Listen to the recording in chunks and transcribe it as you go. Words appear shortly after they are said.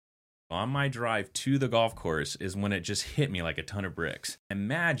On my drive to the golf course is when it just hit me like a ton of bricks.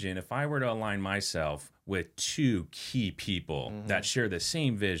 Imagine if I were to align myself with two key people that share the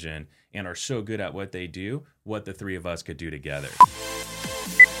same vision and are so good at what they do, what the three of us could do together.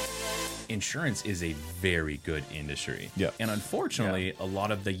 Insurance is a very good industry. Yeah. And unfortunately, a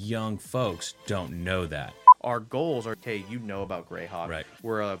lot of the young folks don't know that. Our goals are, hey, you know about Greyhawk. Right.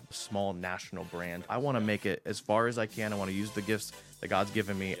 We're a small national brand. I want to make it as far as I can. I want to use the gifts that God's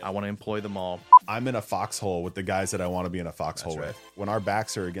given me. I want to employ them all. I'm in a foxhole with the guys that I want to be in a foxhole with. When our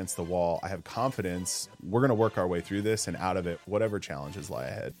backs are against the wall, I have confidence we're going to work our way through this and out of it, whatever challenges lie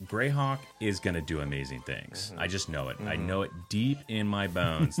ahead. Greyhawk is going to do amazing things. I just know it. I know it deep in my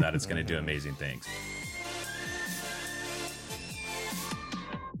bones that it's going to do amazing things.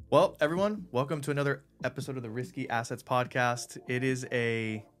 Well, everyone, welcome to another episode of the Risky Assets Podcast. It is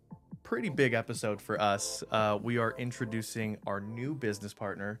a pretty big episode for us. We are introducing our new business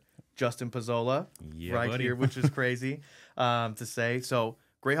partner, Justin Pizzola, here, which is crazy to say. So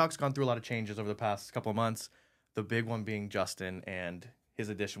Greyhawk's gone through a lot of changes over the past couple of months, the big one being Justin and his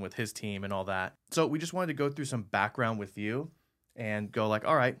addition with his team and all that. So we just wanted to go through some background with you and go like,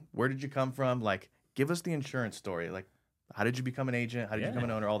 all right, where did you come from? Like, give us the insurance story. Like, how did you become an agent? How did you become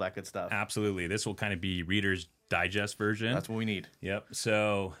an owner? All that good stuff. Absolutely. This will kind of be Reader's Digest version. That's what we need. Yep.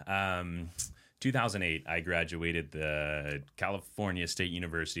 So 2008, I graduated the California State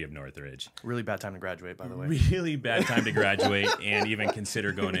University of Northridge. Really bad time to graduate, by the way. Really bad time to graduate and even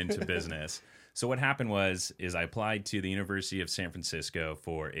consider going into business. So what happened is I applied to the University of San Francisco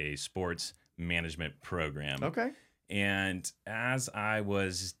for a sports management program. Okay. And as I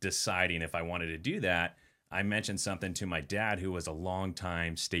was deciding if I wanted to do that, I mentioned something to my dad, who was a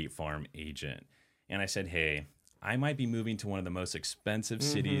longtime State Farm agent. And I said, hey, I might be moving to one of the most expensive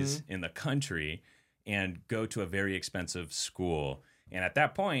cities in the country and go to a very expensive school. And at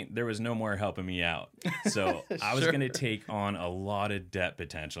that point, there was no more helping me out. So I was going to take on a lot of debt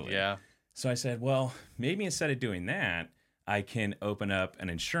potentially. Yeah. So I said, well, maybe instead of doing that, I can open up an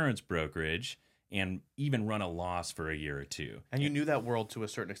insurance brokerage and even run a loss for a year or two. And you knew that world to a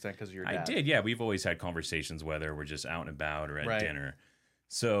certain extent because of your dad. I did, yeah. We've always had conversations, whether we're just out and about or at dinner.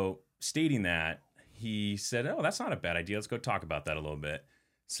 So stating that, he said, oh, that's not a bad idea. Let's go talk about that a little bit.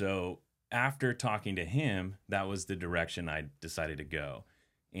 So after talking to him, that was the direction I decided to go.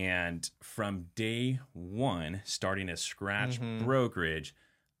 And from day one, starting a scratch brokerage,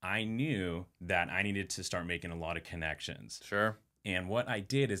 I knew that I needed to start making a lot of connections. Sure. And what I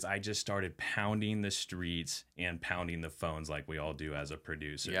did is I just started pounding the streets and pounding the phones like we all do as a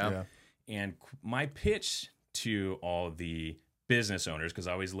producer. Yeah. And my pitch to all the business owners, because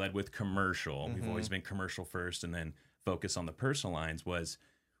I always led with commercial, we've always been commercial first and then focus on the personal lines, was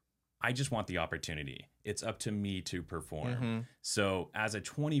I just want the opportunity. It's up to me to perform. So as a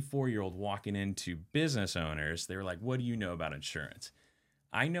 24-year-old walking into business owners, they were like, what do you know about insurance?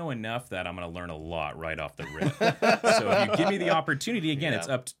 I know enough that I'm going to learn a lot right off the rip. So if you give me the opportunity, again, it's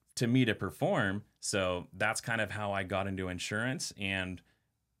up to me to perform. So that's kind of how I got into insurance. And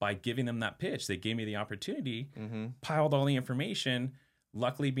by giving them that pitch, they gave me the opportunity, piled all the information.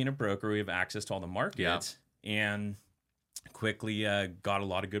 Luckily, being a broker, we have access to all the markets and quickly got a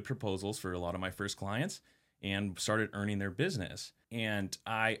lot of good proposals for a lot of my first clients and started earning their business. And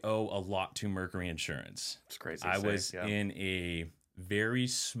I owe a lot to Mercury Insurance. It's crazy. I was in a very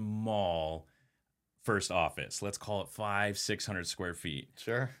small first office. Let's call it 500-600 square feet.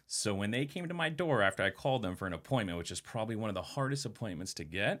 Sure. So when they came to my door after I called them for an appointment, which is probably one of the hardest appointments to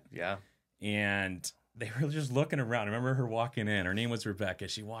get. Yeah. And they were just looking around. I remember her walking in. Her name was Rebecca.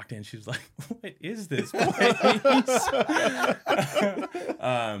 She walked in. She was like, what is this place?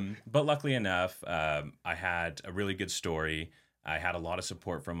 But luckily enough, I had a really good story. I had a lot of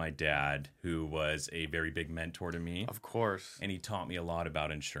support from my dad, who was a very big mentor to me. Of course. And he taught me a lot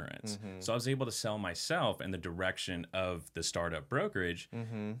about insurance. So I was able to sell myself in the direction of the startup brokerage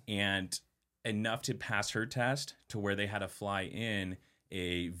and enough to pass her test to where they had to fly in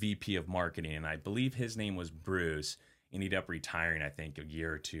a VP of marketing. And I believe his name was Bruce. And he ended up retiring, I think, a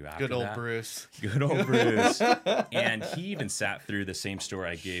year or two after that. Good old Bruce. Good old Bruce. And he even sat through the same story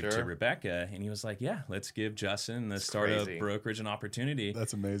I gave to Rebecca. And he was like, yeah, let's give Justin, the startup brokerage, an opportunity.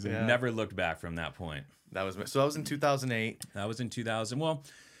 That's amazing. Yeah. Never looked back from that point. That was in 2008. That was in 2000. Well,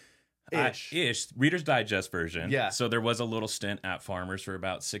 ish. Reader's Digest version. Yeah. So there was a little stint at Farmers for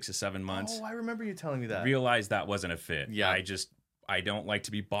about 6 to 7 months. Oh, I remember you telling me that. Realized that wasn't a fit. Yeah. I don't like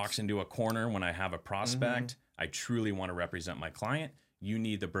to be boxed into a corner when I have a prospect. I truly want to represent my client, you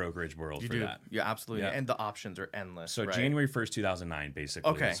need the brokerage world You for do. that. Yeah, absolutely. Yeah. And the options are endless. So right? January 1st, 2009,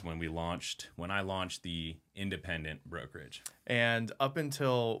 basically, Okay. is when I launched the independent brokerage. And up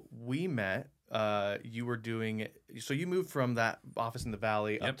until we met, you were doing, so you moved from that office in the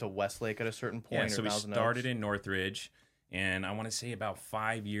Valley up to Westlake at a certain point. Yeah, so or we Thousand started Oaks. in Northridge, and I want to say about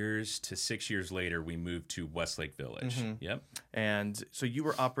 5 years to 6 years later, we moved to Westlake Village. Yep. And so you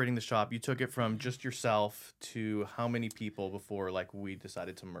were operating the shop. You took it from just yourself to how many people before like we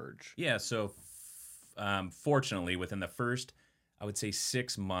decided to merge? Yeah, so fortunately, within the first, I would say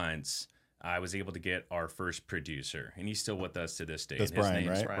 6 months, I was able to get our first producer, and he's still with us to this day. That's and his Brian,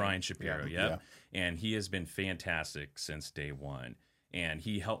 name's right? Brian Shapiro, Yeah. yep. And he has been fantastic since day one. And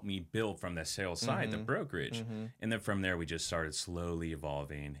he helped me build from the sales side, the brokerage. And then from there, we just started slowly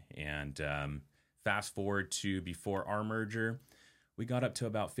evolving. And fast forward to before our merger, we got up to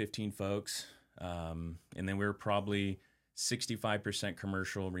about 15 folks. And then we were probably 65%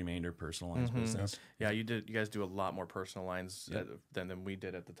 commercial, remainder personal lines business. Yeah, you guys do a lot more personal lines than we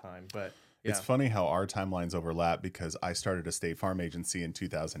did at the time. But yeah. It's funny how our timelines overlap because I started a State Farm agency in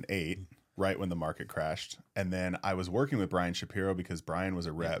 2008, right when the market crashed. And then I was working with Brian Shapiro because Brian was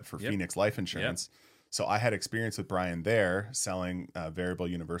a rep for Phoenix Life Insurance. So I had experience with Brian there selling variable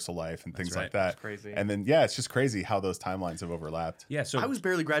universal life and things like that. That's crazy. And then, yeah, it's just crazy how those timelines have overlapped. Yeah, so I was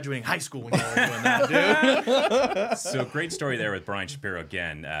barely graduating high school when you were doing that, dude. So great story there with Brian Shapiro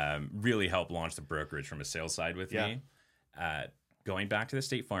again. Really helped launch the brokerage from a sales side with me. Going back to the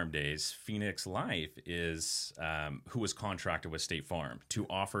State Farm days, Phoenix Life is who was contracted with State Farm to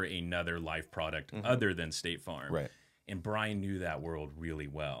offer another life product other than State Farm. Right. And Brian knew that world really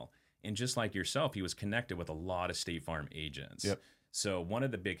well. And just like yourself, he was connected with a lot of State Farm agents. Yep. So one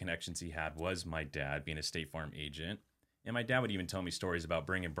of the big connections he had was my dad being a State Farm agent. And my dad would even tell me stories about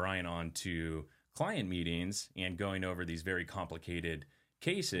bringing Brian on to client meetings and going over these very complicated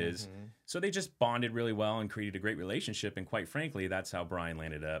cases. So they just bonded really well and created a great relationship. And quite frankly, that's how Brian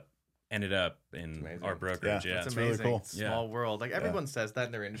ended up in our brokerage. Yeah, Yeah. that's really cool. Small world. Like everyone says that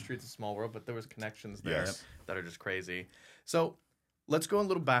in their industry, it's a small world, but there was connections there that are just crazy. So let's go a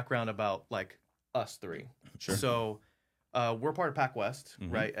little background about like us three. Sure. So we're part of Pac West,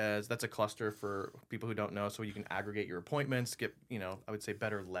 right? As that's a cluster for people who don't know. So you can aggregate your appointments, get I would say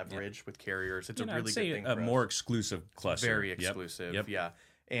better leverage with carriers. It's a really I'd say good thing. a for more us. exclusive cluster. Very exclusive. Yep. Yeah.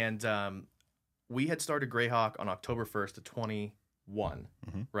 And we had started Greyhawk on October 1st of 21,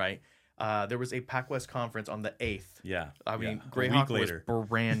 right? There was a Pac West conference on the 8th. Yeah. I mean, A Greyhawk week was later.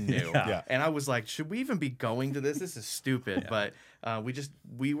 brand new. Yeah. And I was like, should we even be going to this? This is stupid. But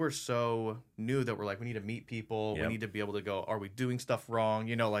we were so new that we're like, we need to meet people. We Yep. need to be able to go, are we doing stuff wrong?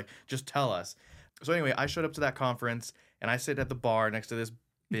 Like, just tell us. So anyway, I showed up to that conference and I sit at the bar next to this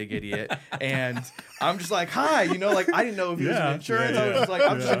big idiot. And I'm just like, hi, like I didn't know if he was in insurance. I was just like,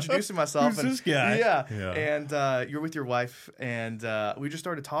 I'm just introducing myself. Who's this guy? Yeah. Yeah. And you're with your wife. And we just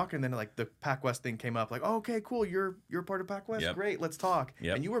started talking. Then like the Pac West thing came up. Like, oh, okay, cool. You're part of Pac West. Yep. Great. Let's talk.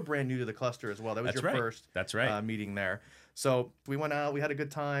 Yep. And you were brand new to the cluster as well. That was That's your right. first That's right. meeting there. So we went out. We had a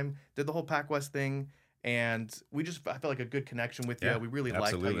good time. Did the whole Pac West thing. And I felt like a good connection with you. Yeah, We really liked how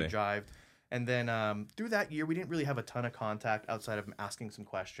absolutely. you jived. And then through that year, we didn't really have a ton of contact outside of asking some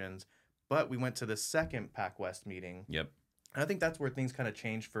questions. But we went to the second Pac West meeting. Yep. And I think that's where things kind of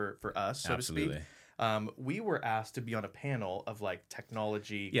changed for us, so Absolutely. to speak. We were asked to be on a panel of like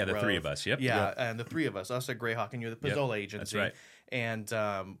technology. Yeah, the growth. three of us. Yep. Yeah, Yep. and the three of us at Greyhawk, and you're the Yep, Pizzola agency. that's right. And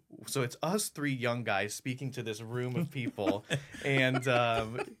so it's us three young guys speaking to this room of people. And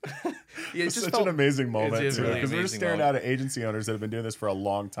it just Such felt an amazing moment, is too. really Because we're amazing staring moment. out at agency owners that have been doing this for a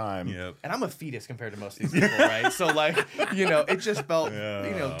long time. Yep. And I'm a fetus compared to most of these people, right? So like, it just felt,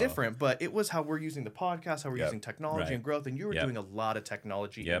 different. But it was how we're using the podcast, how we're Yep. using technology Right. and growth. And you were Yep. doing a lot of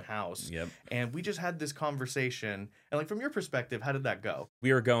technology Yep. in-house. Yep. And we just had this conversation. And like, from your perspective, how did that go?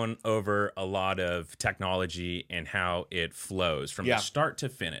 We were going over a lot of technology and how it flows from Yeah. the start to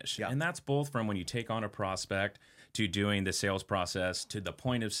finish. Yeah. And that's both from when you take on a prospect to doing the sales process to the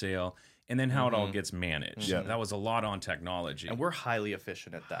point of sale and then how it all gets managed. Yeah. That was a lot on technology. And we're highly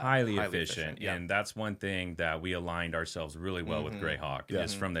efficient at that. highly efficient. Yeah. And that's one thing that we aligned ourselves really well with Greyhawk Yeah.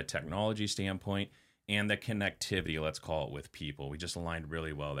 is from the technology standpoint and the connectivity, let's call it, with people. We just aligned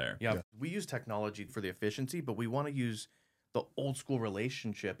really well there. Yeah. We use technology for the efficiency, but we want to use the old school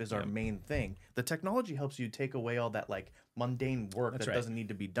relationship is our main thing. The technology helps you take away all that like mundane work that right. doesn't need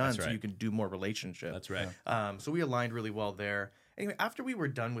to be done, That's so right. you can do more relationship. That's right. So we aligned really well there. Anyway, after we were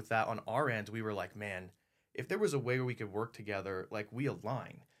done with that on our end, we were like, man, if there was a way where we could work together, like we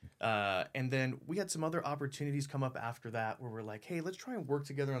align. And then we had some other opportunities come up after that where we're like, hey, let's try and work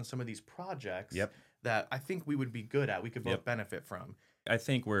together on some of these projects Yep. that I think we would be good at. We could both Yep. benefit from. I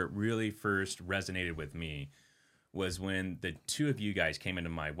think where it really first resonated with me was when the two of you guys came into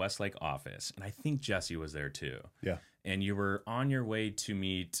my Westlake office, and I think Jesse was there too. Yeah. And you were on your way to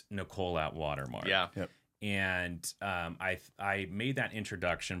meet Nicole at Watermark. Yeah. Yep. And I made that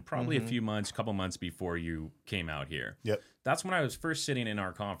introduction probably a couple months before you came out here. Yep. That's when I was first sitting in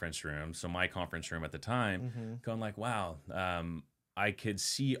our conference room, so my conference room at the time, going like, wow, I could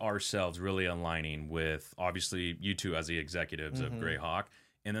see ourselves really aligning with, obviously, you two as the executives of Greyhawk,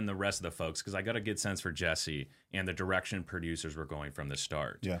 and then the rest of the folks, because I got a good sense for Jesse and the direction producers were going from the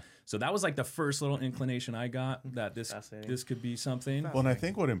start. Yeah. So that was like the first little inclination I got that this could be something. Well, and I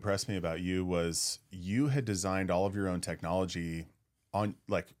think what impressed me about you was you had designed all of your own technology on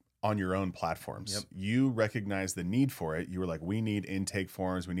your own platforms. Yep. You recognized the need for it. You were like, we need intake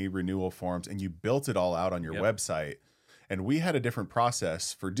forms, we need renewal forms, and you built it all out on your website. And we had a different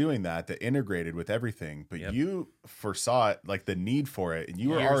process for doing that integrated with everything. But you foresaw it, like the need for it. And you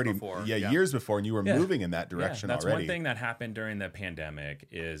were already years before, and you were moving in that direction that's already. One thing that happened during the pandemic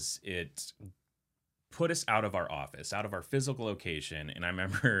is it put us out of our office, out of our physical location. And I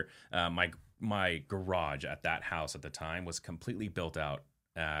remember my garage at that house at the time was completely built out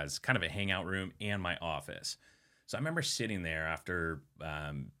as kind of a hangout room and my office. So I remember sitting there after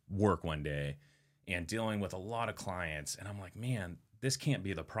work one day and dealing with a lot of clients. And I'm like, man, this can't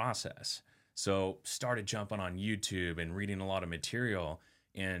be the process. So started jumping on YouTube and reading a lot of material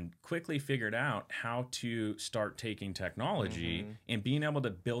and quickly figured out how to start taking technology and being able to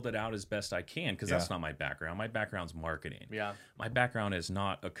build it out as best I can, because that's not my background. My background's marketing. Yeah. My background is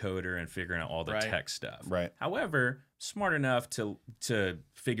not a coder and figuring out all the tech stuff. Right. However, smart enough to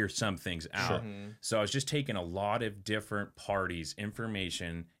figure some things out. So I was just taking a lot of different parties'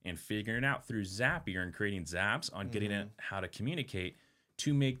 information and figuring out through Zapier and creating zaps on getting it how to communicate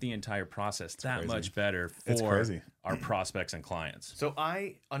to make the entire process that much better for our prospects and clients. So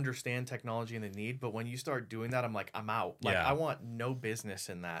I understand technology and the need, but when you start doing that, I'm like, I'm out. Like, I want no business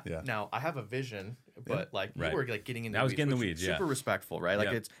in that. Yeah. Now, I have a vision, but like you were like getting in the weeds. I was getting the weeds, super respectful, right?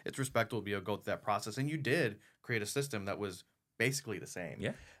 Like it's respectful to be able to go through that process. And you did create a system that was basically the same.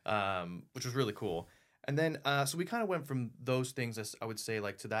 Yeah. Which was really cool. And then, so we kind of went from those things, as I would say,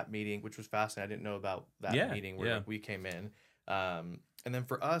 like to that meeting, which was fascinating. I didn't know about that meeting where like, we came in. And then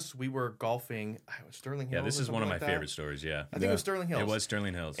for us, we were golfing Sterling Hills. Yeah, this is one of my favorite stories. Yeah, I think it was Sterling Hills. It was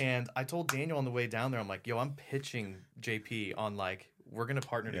Sterling Hills. And I told Daniel on the way down there, I'm like, yo, I'm pitching JP on like, we're going to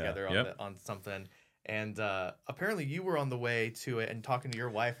partner together on something. And apparently you were on the way to it and talking to your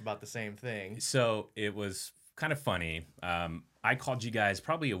wife about the same thing. So it was kind of funny. I called you guys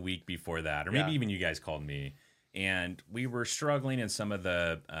probably a week before that, or maybe even you guys called me. And we were struggling in some of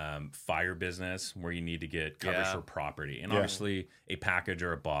the fire business where you need to get coverage for property. And obviously a package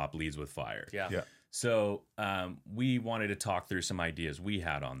or a BOP leads with fire. Yeah. So we wanted to talk through some ideas we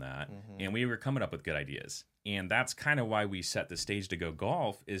had on that. And we were coming up with good ideas. And that's kind of why we set the stage to go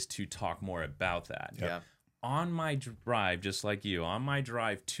golf, is to talk more about that. Yeah. On my drive, just like you, on my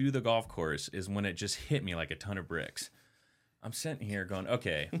drive to the golf course is when it just hit me like a ton of bricks. I'm sitting here going,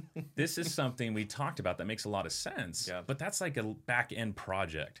 okay, this is something we talked about that makes a lot of sense, but that's like a back end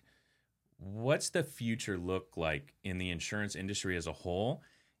project. What's the future look like in the insurance industry as a whole?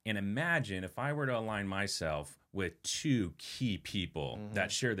 And imagine if I were to align myself with two key people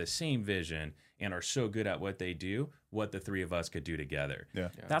that share the same vision and are so good at what they do, what the three of us could do together. Yeah.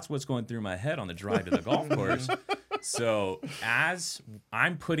 That's what's going through my head on the drive to the golf course. So as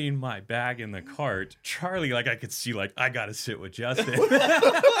I'm putting my bag in the cart, Charlie, like I could see, like, I got to sit with Justin.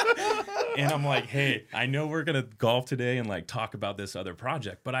 And I'm like, hey, I know we're going to golf today and like talk about this other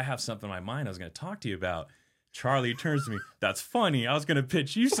project, but I have something in my mind I was going to talk to you about. Charlie turns to me, that's funny. I was going to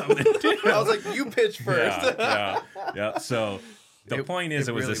pitch you something too. I was like, you pitch first. Yeah. So the point is,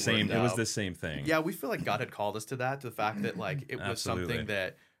 it was really the same. worked It was out. the same thing. Yeah, we feel like God had called us to that, to the fact that like it was Absolutely. something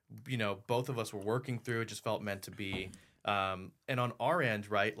that, you know, both of us were working through. It just felt meant to be. And on our end,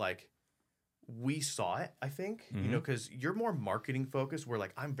 right, like we saw it, I think, you know, because you're more marketing focused. We're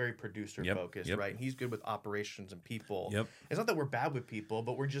like, I'm very producer focused, right? And he's good with operations and people. It's not that we're bad with people,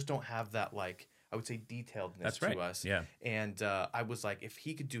 but we just don't have that, like, I would say, detailedness to us. Yeah. And I was like, if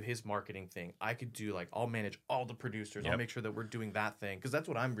he could do his marketing thing, I could do, like, I'll manage all the producers. I'll make sure that we're doing that thing, because that's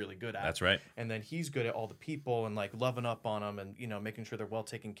what I'm really good at. That's right. And then he's good at all the people and, like, loving up on them and, you know, making sure they're well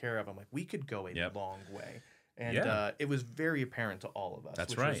taken care of. I'm like, we could go a long way. And it was very apparent to all of us.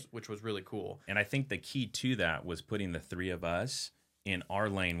 That's right. Which was really cool. And I think the key to that was putting the three of us in our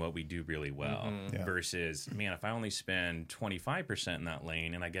lane, what we do really well, versus, man, if I only spend 25% in that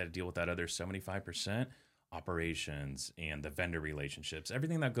lane and I got to deal with that other 75%, operations and the vendor relationships,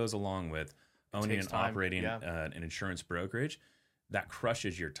 everything that goes along with owning and operating an insurance brokerage, that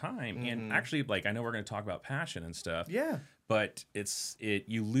crushes your time. And actually, like, I know we're going to talk about passion and stuff. Yeah. But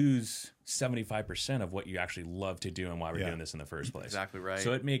you lose 75% of what you actually love to do and why we're doing this in the first place. Exactly right.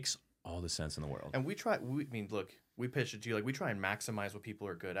 So it makes all the sense in the world. And we pitch it to you, like, we try and maximize what people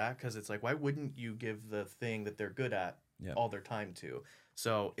are good at, because it's like, why wouldn't you give the thing that they're good at all their time to?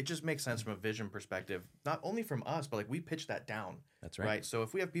 So it just makes sense from a vision perspective, not only from us, but like, we pitch that down. That's right. So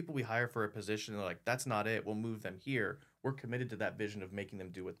if we have people we hire for a position, they're like, that's not it, we'll move them here. We're committed to that vision of making them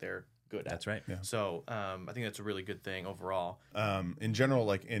do what they're good at. That's right. Yeah. So I think that's a really good thing overall. In general,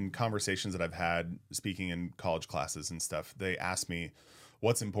 like in conversations that I've had speaking in college classes and stuff, they ask me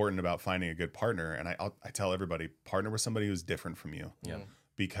what's important about finding a good partner. And I tell everybody, partner with somebody who's different from you. Yeah.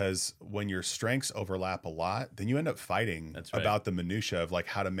 Because when your strengths overlap a lot, then you end up fighting about the minutia of like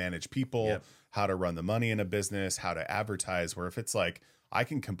how to manage people, how to run the money in a business, how to advertise. Where if it's like, I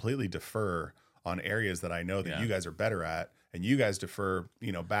can completely defer on areas that I know that you guys are better at, and you guys defer,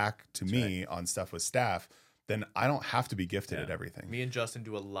 back to me on stuff with staff, then I don't have to be gifted at everything. Me and Justin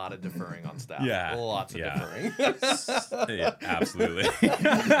do a lot of deferring on staff. Lots of deferring. Absolutely.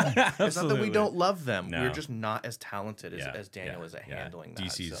 It's not that we don't love them. No. We're just not as talented as Daniel is at handling that.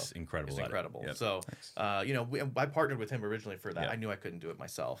 DC's incredible. It's incredible. Yep. So, I partnered with him originally for that. I knew I couldn't do it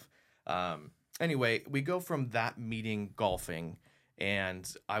myself. Anyway, we go from that meeting golfing,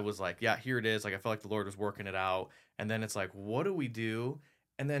 and I was like, yeah, here it is. Like, I felt like the Lord was working it out. And then it's like, what do we do?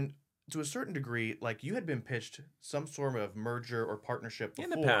 And then to a certain degree, like, you had been pitched some sort of merger or partnership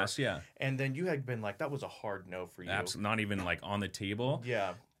before. In the past, And then you had been like, that was a hard no for you. Absolutely. Not even like on the table.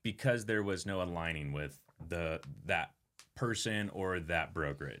 Yeah. Because there was no aligning with that person or that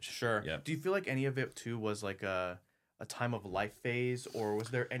brokerage. Sure. Yep. Do you feel like any of it too was like a time of life phase, or was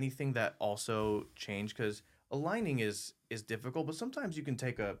there anything that also changed? Because aligning is difficult, but sometimes you can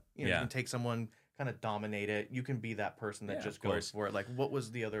take you can take someone, kind of dominate it. You can be that person that just goes for it. Like, what was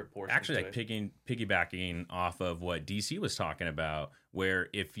the other portion? Actually, like piggybacking off of what DC was talking about, where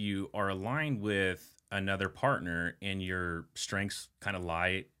if you are aligned with another partner and your strengths kind of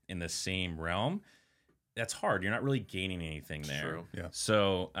lie in the same realm, that's hard. You're not really gaining anything there. True. Yeah.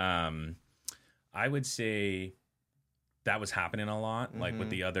 So I would say that was happening a lot, like with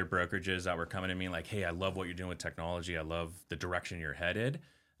the other brokerages that were coming to me like, hey, I love what you're doing with technology. I love the direction you're headed.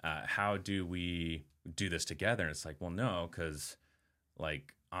 How do we do this together? And it's like, well, no, because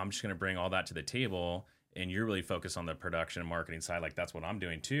like, I'm just going to bring all that to the table, and you're really focused on the production and marketing side. Like, that's what I'm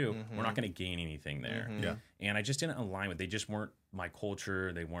doing too. We're not going to gain anything there. Yeah. And I just didn't align with, they just weren't my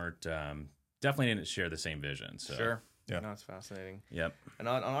culture. They weren't, definitely didn't share the same vision. So. Sure. Yeah. No, it's fascinating. Yep. And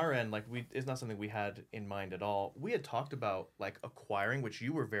on our end, like, it's not something we had in mind at all. We had talked about like acquiring, which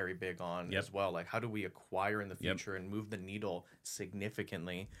you were very big on as well. Like, how do we acquire in the future and move the needle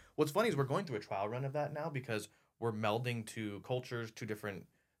significantly? What's funny is we're going through a trial run of that now, because we're melding two cultures, two different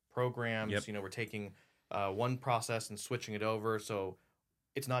programs. We're taking one process and switching it over. So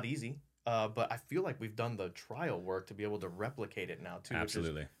it's not easy. But I feel like we've done the trial work to be able to replicate it now too.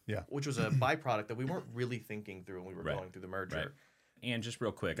 Absolutely. Which was a byproduct that we weren't really thinking through when we were going through the merger. Right. And just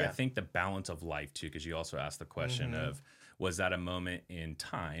real quick, I think the balance of life too, because you also asked the question of, was that a moment in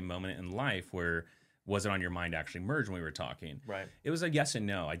life where was it on your mind to actually merge when we were talking? Right. It was a yes and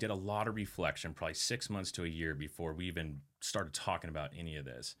no. I did a lot of reflection, probably 6 months to a year before we even started talking about any of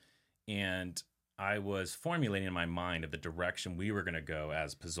this. And I was formulating in my mind of the direction we were going to go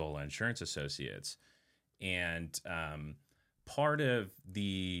as Pizzola Insurance Associates. And part of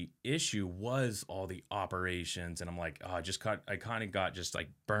the issue was all the operations. And I'm like, oh, I kind of got just like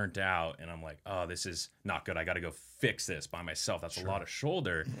burnt out. And I'm like, oh, this is not good. I got to go fix this by myself. That's a lot of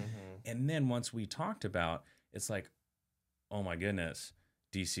shoulder. And then once we talked about, it's like, oh my goodness,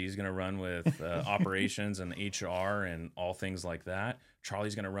 DC is going to run with operations and HR and all things like that.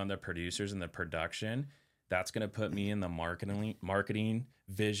 Charlie's going to run the producers and the production. That's going to put me in the marketing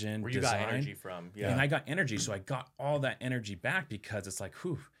vision, where you design. got energy from. Yeah. And I got energy. So I got all that energy back, because it's like,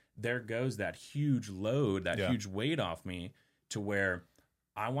 whew, there goes that huge load, that huge weight off me, to where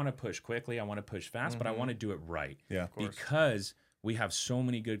I want to push quickly. I want to push fast, but I want to do it right. Yeah. Because we have so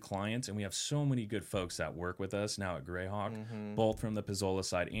many good clients, and we have so many good folks that work with us now at Greyhawk, both from the Pizzola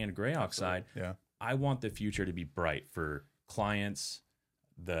side and Greyhawk side. Yeah. I want the future to be bright for clients,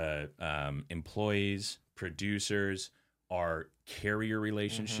 the employees, producers, our carrier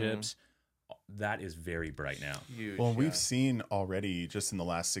relationships. That is very bright now. Huge. Well, we've seen already just in the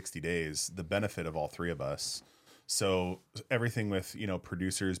last 60 days the benefit of all three of us. So everything with,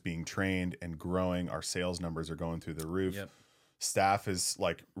 producers being trained and growing, our sales numbers are going through the roof. Yep. staff is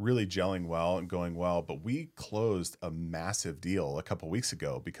like really gelling well and going well, but we closed a massive deal a couple weeks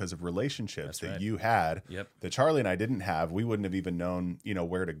ago because of relationships that you had that Charlie and I didn't have. We wouldn't have even known,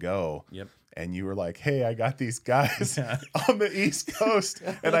 where to go. And you were like, "Hey, I got these guys on the East Coast,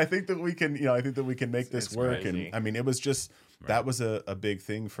 and I think that we can, make this work." Crazy. And I mean, it was just that was a big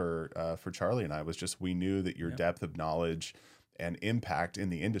thing for Charlie and I. Was just we knew that your depth of knowledge and impact in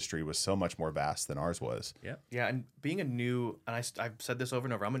the industry was so much more vast than ours was. Yeah, and being a new, and I've said this over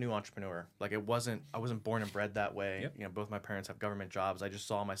and over, I'm a new entrepreneur. Like I wasn't born and bred that way. Both my parents have government jobs. I just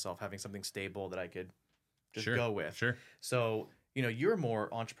saw myself having something stable that I could just go with. So, you're more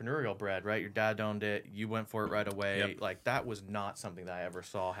entrepreneurial bred, right? Your dad owned it. You went for it right away. Like that was not something that I ever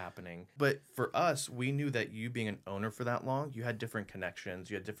saw happening. But for us, we knew that you being an owner for that long, you had different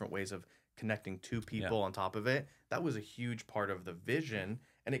connections. You had different ways of connecting two people on top of it. That was a huge part of the vision,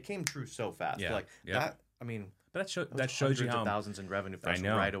 and it came true so fast. That, I mean, but that shows you how thousands in revenue for us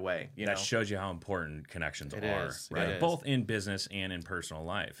right away. That shows you how important connections are, right? Both in business and in personal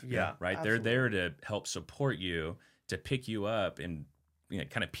life. Right. Absolutely. They're there to help support you, to pick you up, and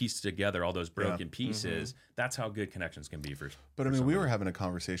kind of piece together all those broken pieces. That's how good connections can be for. But I mean, we were having a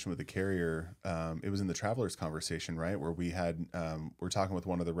conversation with the carrier. It was in the Travelers conversation, right? Where we had, we're talking with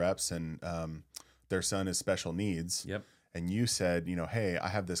one of the reps, and their son is special needs. And you said, hey, I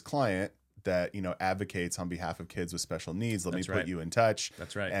have this client that, advocates on behalf of kids with special needs. Let me put you in touch.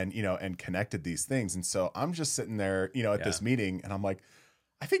 That's right. And, and connected these things. And so I'm just sitting there, at this meeting, and I'm like,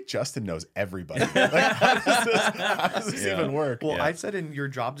 I think Justin knows everybody. Like, how does this even work? Well, I said in your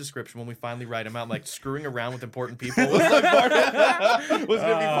job description when we finally write them out, like screwing around with important people was like part of, was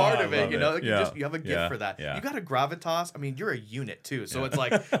going to be part of it. Like you have a gift for that. You got a gravitas. I mean, you're a unit too. So it's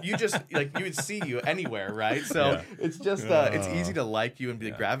like, you just like, you would see you anywhere. Right. So it's just, it's easy to like you and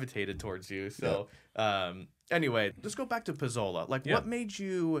be gravitated towards you. So anyway, let's go back to Pizzola. Like what made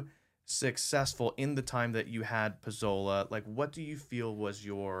you successful in the time that you had Pizzola? Like what do you feel was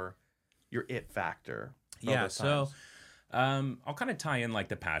your it factor? So I'll kind of tie in like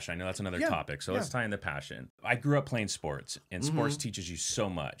the passion. I know that's another topic, so let's tie in the passion. I grew up playing sports, and sports teaches you so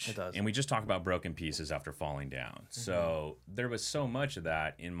much. It does. And we just talked about broken pieces after falling down. So there was so much of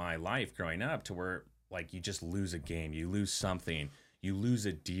that in my life growing up to where like you just lose a game, you lose something, you lose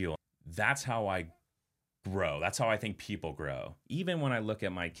a deal. That's how I grow. That's how I think people grow. Even when I look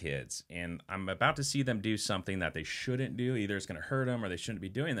at my kids and I'm about to see them do something that they shouldn't do, either it's going to hurt them or they shouldn't be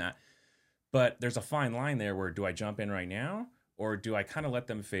doing that. But there's a fine line there where do I jump in right now or do I kind of let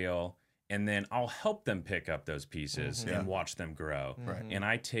them fail and then I'll help them pick up those pieces and watch them grow. And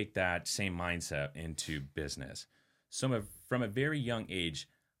I take that same mindset into business. So from a very young age,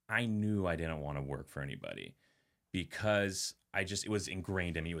 I knew I didn't want to work for anybody because it was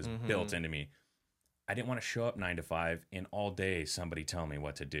ingrained in me. It was built into me. I didn't want to show up 9 to 5 and all day somebody tell me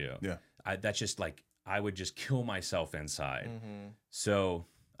what to do. That's just like, I would just kill myself inside. So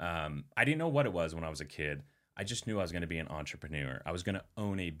I didn't know what it was when I was a kid. I just knew I was going to be an entrepreneur. I was going to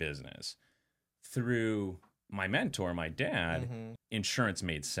own a business. Through my mentor, my dad, insurance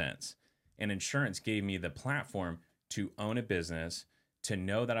made sense. And insurance gave me the platform to own a business, to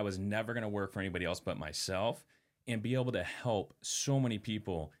know that I was never going to work for anybody else but myself, and be able to help so many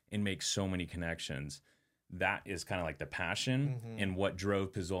people and make so many connections. That is kind of like the passion and what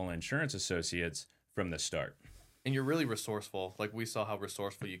drove Pizzola Insurance Associates from the start. And you're really resourceful. Like we saw how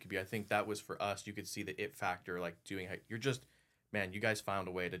resourceful you could be. I think that was for us. You could see the it factor, like you're just, man, you guys found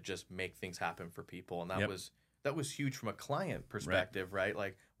a way to just make things happen for people. And that was huge from a client perspective, right?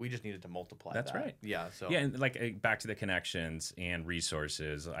 Like we just needed to multiply that. That's right. Yeah. So and like back to the connections and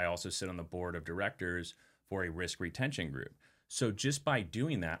resources. I also sit on the board of directors for a risk retention group. So just by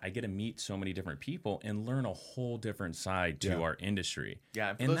doing that, I get to meet so many different people and learn a whole different side to our industry. Yeah,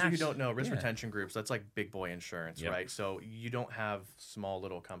 and for those of you who don't know, risk retention groups, that's like big boy insurance, right? So you don't have small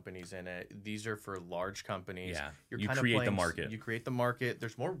little companies in it. These are for large companies. Yeah, you create the market. You create the market.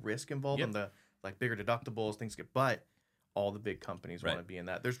 There's more risk involved in the like bigger deductibles, things but all the big companies want to be in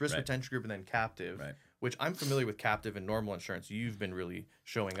that. There's risk retention group and then captive, which I'm familiar with captive and normal insurance. You've been really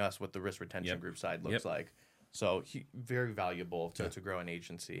showing us what the risk retention group side looks like. So very valuable to grow an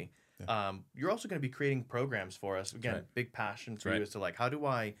agency. You're also going to be creating programs for us. Again, big passion for you is to like, how do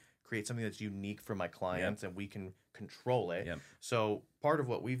I create something that's unique for my clients and we can control it? So part of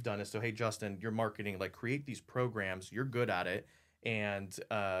what we've done is, so, hey, Justin, you're marketing, like create these programs. You're good at it. And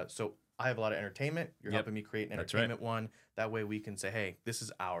so I have a lot of entertainment. You're helping me create an entertainment one. That way we can say, hey, this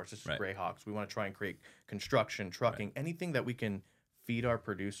is ours. This is Greyhawks. We want to try and create construction, trucking, anything that we can feed our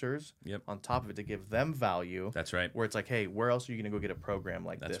producers on top of it to give them value. That's right. Where it's like, hey, where else are you going to go get a program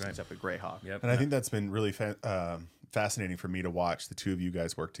like this except for Greyhawk? And I think that's been really fascinating for me to watch the two of you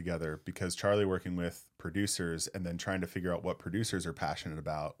guys work together, because Charlie working with producers and then trying to figure out what producers are passionate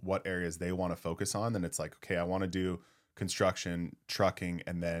about, what areas they want to focus on. Then it's like, okay, I want to do construction, trucking,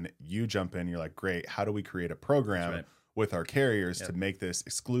 and then you jump in. You're like, great. How do we create a program with our carriers to make this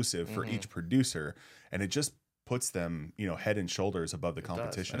exclusive for each producer? And it just puts them, head and shoulders above the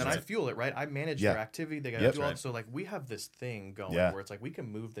competition. And then I fuel it, right? I manage their activity. They got to do all. So like we have this thing going where it's like we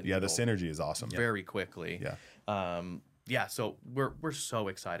can move the needle. Yeah, the synergy is awesome. Very quickly. Yeah. So we're so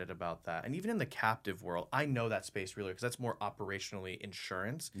excited about that. And even in the captive world, I know that space really, because that's more operationally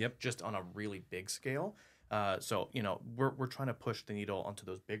insurance. Just on a really big scale. So we're trying to push the needle onto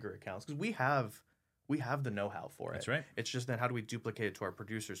those bigger accounts, because we have the know-how for it. That's right. It's just then how do we duplicate it to our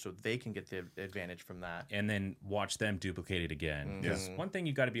producers so they can get the advantage from that, and then watch them duplicate it again. Because one thing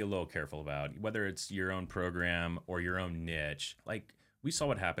you got to be a little careful about, whether it's your own program or your own niche, like we saw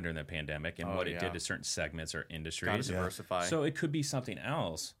what happened during the pandemic and what it did to certain segments or industries. Got to diversify. So it could be something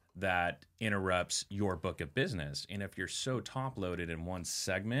else that interrupts your book of business. And if you're so top loaded in one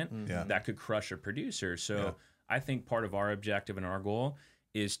segment, that could crush a producer. So I think part of our objective and our goal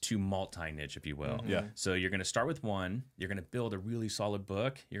is to multi-niche, if you will. So you're going to start with one. You're going to build a really solid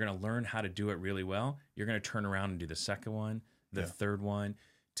book. You're going to learn how to do it really well. You're going to turn around and do the second one, the third one,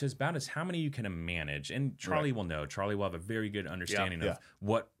 to about as how many you can manage. And Charlie will know. Charlie will have a very good understanding of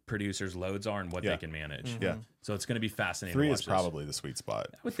what producers' loads are and what they can manage. So it's going to be fascinating. 3 to watch is probably the sweet spot.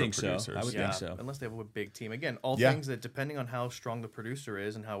 I would think so. I would think so. Unless they have a big team. Again, all things that depending on how strong the producer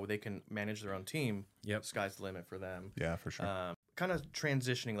is and how they can manage their own team, sky's the limit for them. Yeah, for sure. Kind of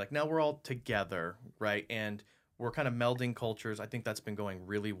transitioning, like now we're all together, right? And we're kind of melding cultures. I think that's been going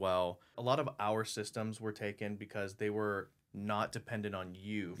really well. A lot of our systems were taken because they were not dependent on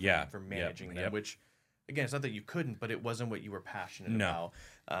you for managing them, which, again, it's not that you couldn't, but it wasn't what you were passionate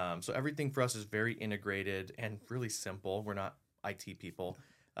about. So everything for us is very integrated and really simple. We're not IT people.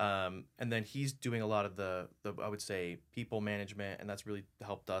 And then he's doing a lot of the I would say, people management, and that's really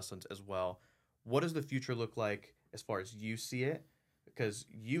helped us as well. What does the future look like as far as you see it? Because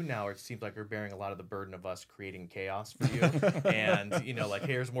you now, it seems like, are bearing a lot of the burden of us creating chaos for you. And, like,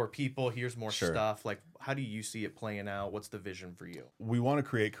 here's more people, here's more stuff. Like, how do you see it playing out? What's the vision for you? We want to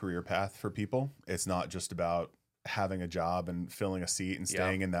create career path for people. It's not just about having a job and filling a seat and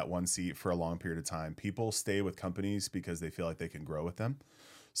staying in that one seat for a long period of time. People stay with companies because they feel like they can grow with them.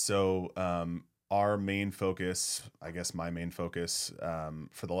 So our main focus, I guess my main focus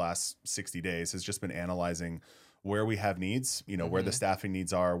for the last 60 days has just been analyzing where we have needs, where the staffing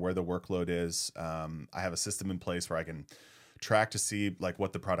needs are, where the workload is. I have a system in place where I can track to see like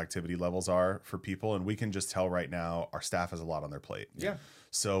what the productivity levels are for people. And we can just tell right now our staff has a lot on their plate.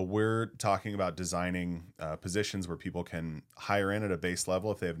 So we're talking about designing positions where people can hire in at a base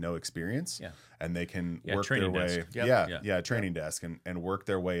level if they have no experience, and they can work their way. Training desk and work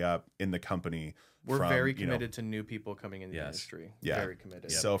their way up in the company. We're very committed to new people coming in the industry. Very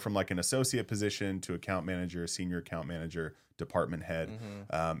committed. So from like an associate position to account manager, senior account manager, department head,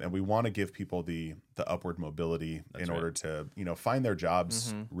 and we want to give people the upward mobility in order to find their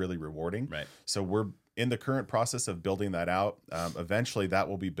jobs really rewarding. So we're in the current process of building that out. Eventually, that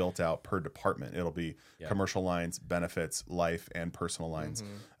will be built out per department. It'll be commercial lines, benefits, life, and personal lines.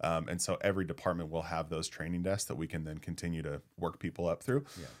 And so every department will have those training desks that we can then continue to work people up through.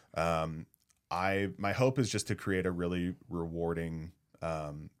 My hope is just to create a really rewarding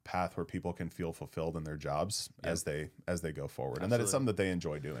path where people can feel fulfilled in their jobs as they go forward, and that it's something that they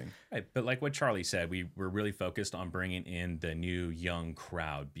enjoy doing. Right, but like what Charlie said, we're really focused on bringing in the new young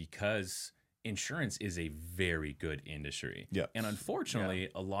crowd because insurance is a very good industry. And unfortunately,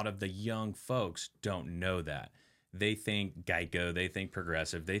 a lot of the young folks don't know that. They think Geico, they think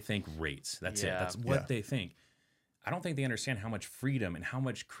Progressive, they think rates. That's it. That's what they think. I don't think they understand how much freedom and how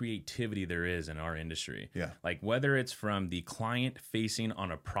much creativity there is in our industry. Like whether it's from the client facing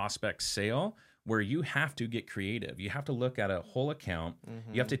on a prospect sale where you have to get creative. You have to look at a whole account.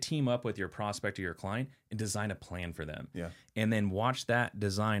 You have to team up with your prospect or your client and design a plan for them. And then watch that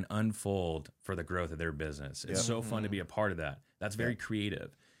design unfold for the growth of their business. It's so fun to be a part of that. That's very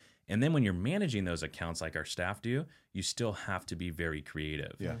creative. And then when you're managing those accounts like our staff do, you still have to be very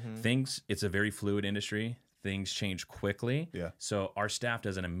creative. It's a very fluid industry. Things change quickly. So our staff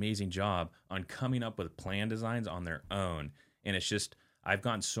does an amazing job on coming up with plan designs on their own. And it's just, I've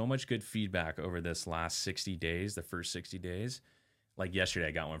gotten so much good feedback over this last 60 days, the first 60 days. Like yesterday,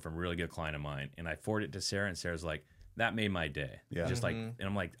 I got one from a really good client of mine, and I forwarded it to Sarah, and Sarah's like, that made my day. Just like, and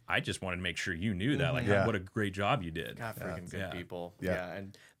I'm like, I just wanted to make sure you knew that. Like, what a great job you did. God, freaking good people.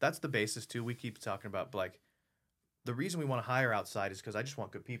 And that's the basis too. We keep talking about like, the reason we want to hire outside is because I just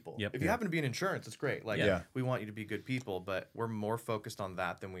want good people. Yep. If you happen to be in insurance, it's great. Like, Yeah. we want you to be good people, but we're more focused on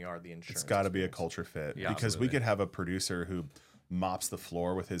that than we are the insurance. It's got to be a experience. culture fit Yeah, because absolutely. we could have a producer who mops the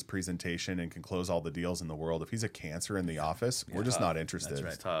floor with his presentation and can close all the deals in the world. If he's a cancer in the office, we're just not interested. That's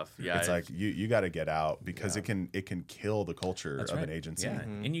right. It's tough. Yeah. It's like you got to get out because it can kill the culture That's of right. an agency. Yeah.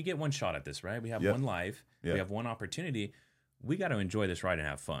 And you get one shot at this, right? We have Yep. one life. Yep. We have one opportunity. We got to enjoy this ride and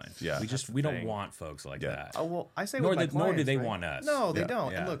have fun. Yeah. We don't thing. want folks like Yeah. that. Oh, well, I say Nor with my do- nor do clients, they right? want us. No, they Yeah.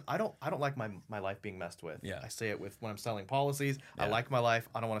 don't. Yeah. And look, I don't like my life being messed with. Yeah. I say it with when I'm selling policies. I Yeah. like my life.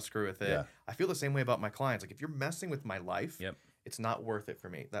 I don't want to screw with it. Yeah. I feel the same way about my clients. Like if you're messing with my life, Yep. it's not worth it for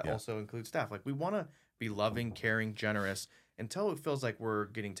me. That Yeah. also includes staff. Like we want to be loving, caring, generous until it feels like we're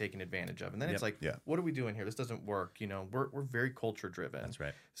getting taken advantage of. And then it's like, Yeah. what are we doing here? This doesn't work. You know, we're very culture driven. That's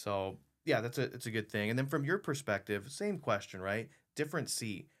right. So yeah, it's a good thing. And then from your perspective, same question, right? Different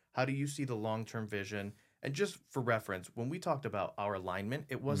seat. How do you see the long-term vision? And just for reference, when we talked about our alignment,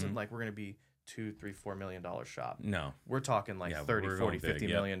 it wasn't like we're going to be $2, $3, $4 million shop. No. We're talking like Yeah, 30, we're 40, going big. 50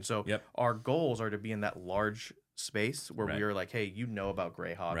 Yep. million. So Yep. our goals are to be in that large space where Right. we are like, hey, you know about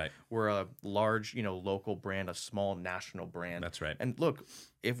Greyhawk. Right. We're a large, local brand, a small national brand. That's right. And look,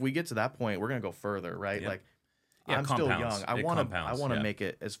 if we get to that point, we're going to go further, right? Yep. Like Yeah, I'm still compounds. young. I It want to compounds, yeah. make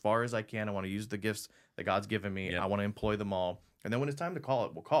it as far as I can. I want to use the gifts that God's given me. Yep. I want to employ them all. And then when it's time to call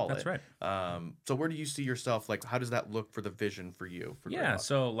it, we'll call That's it. right. So where do you see yourself? Like, how does that look for the vision for you? For Yeah. Greyhawk?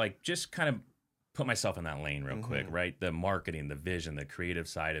 So like just kind of put myself in that lane real quick, Mm-hmm. right? The marketing, the vision, the creative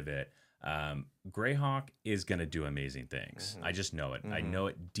side of it. Greyhawk is going to do amazing things. Mm-hmm. I just know it. I know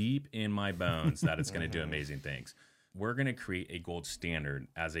it deep in my bones that it's going to do amazing things. We're going to create a gold standard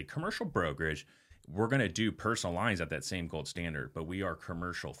as a commercial brokerage. We're going to do personal lines at that same gold standard, but we are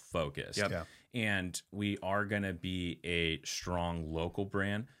commercial focused. Yep. Yeah. And we are going to be a strong local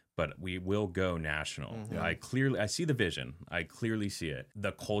brand, but we will go national. I see the vision. I clearly see it.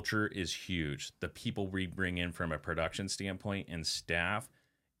 The culture is huge. The people we bring in from a production standpoint and staff,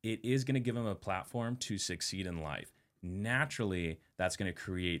 it is going to give them a platform to succeed in life. Naturally, that's going to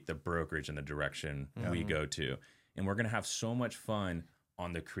create the brokerage and the direction we go to. And we're going to have so much fun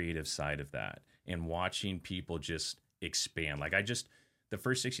on the creative side of that and watching people just expand. Like the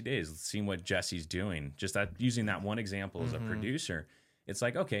first 60 days, seeing what Jesse's doing, just that using that one example as a producer, it's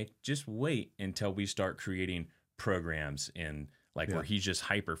like, okay, just wait until we start creating programs in where he's just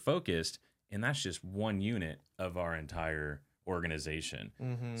hyper focused. And that's just one unit of our entire organization.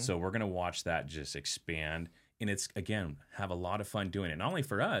 So we're going to watch that just expand. And it's, again, have a lot of fun doing it, not only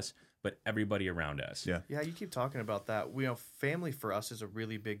for us, but everybody around us. Yeah. Yeah, you keep talking about that. Family for us is a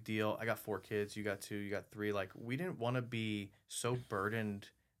really big deal. I got 4 kids. You got 2. You got 3. Like, we didn't want to be so burdened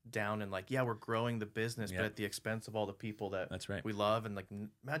down and we're growing the business, but at the expense of all the people that That's right. we love. And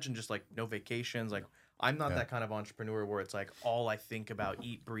imagine just no vacations. Like, I'm not that kind of entrepreneur where it's all I think about,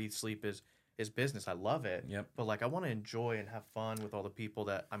 eat, breathe, sleep is business. I love it. Yep. But I want to enjoy and have fun with all the people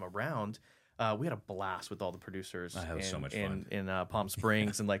that I'm around. We had a blast with all the producers so much fun. in Palm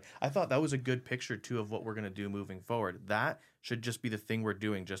Springs. And I thought that was a good picture too of what we're going to do moving forward. That should just be the thing we're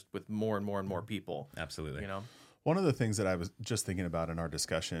doing, just with more and more and more people. Absolutely. One of the things that I was just thinking about in our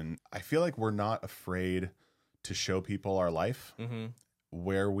discussion, I feel like we're not afraid to show people our life,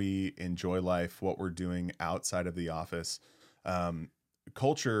 where we enjoy life, what we're doing outside of the office.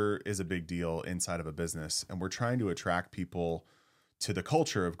 Culture is a big deal inside of a business, and we're trying to attract people to the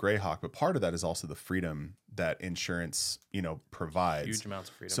culture of Greyhawk, but part of that is also the freedom that insurance, provides. Huge amounts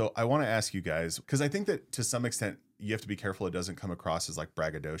of freedom. So I want to ask you guys, because I think that to some extent you have to be careful it doesn't come across as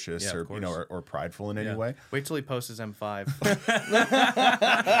braggadocious Yeah, of or or prideful in any Yeah. way. Wait till he posts his M5.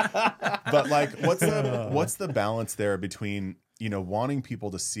 But what's the balance there between, wanting people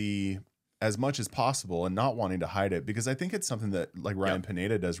to see as much as possible and not wanting to hide it? Because I think it's something that Ryan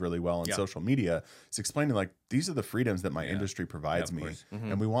Pineda does really well on social media. It's explaining these are the freedom that my industry provides me.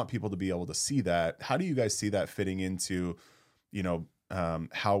 And we want people to be able to see that. How do you guys see that fitting into,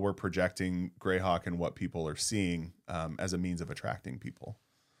 how we're projecting Greyhawk and what people are seeing as a means of attracting people?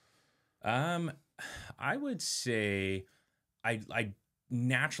 I would say I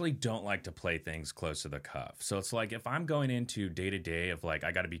naturally don't like to play things close to the cuff. So it's if I'm going into day to day of I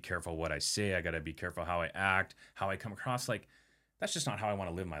got to be careful what I say, I got to be careful how I act, how I come across, that's just not how I want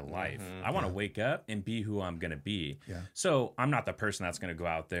to live my life. I want to wake up and be who I'm going to be. Yeah. So I'm not the person that's going to go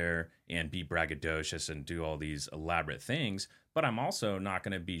out there and be braggadocious and do all these elaborate things, but I'm also not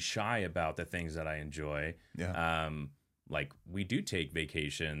going to be shy about the things that I enjoy. Yeah. We do take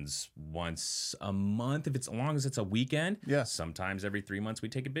vacations once a month, as long as it's a weekend. Yeah. Sometimes every 3 months we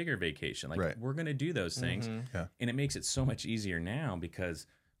take a bigger vacation. Right. We're going to do those things. Yeah. And it makes it so much easier now because,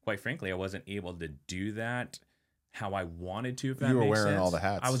 quite frankly, I wasn't able to do that how I wanted to. If that you were makes wearing sense. all the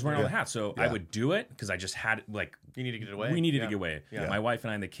hats. I was wearing all the hats, so I would do it because I just had like You need to get it away. we needed to get away. Yeah. My wife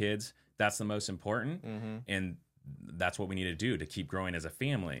and I and the kids. That's the most important, Mm-hmm. and that's what we need to do to keep growing as a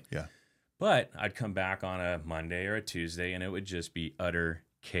family. Yeah. But I'd come back on a Monday or a Tuesday, and it would just be utter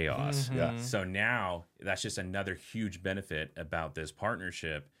chaos. Mm-hmm. Yeah. So now that's just another huge benefit about this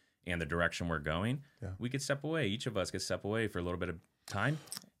partnership and the direction we're going. Yeah. We could step away. Each of us could step away for a little bit of time,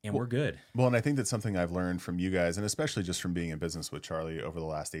 and we're good. Well, and I think that's something I've learned from you guys, and especially just from being in business with Charlie over the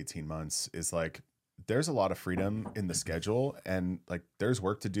last 18 months, is like there's a lot of freedom in the schedule, and like there's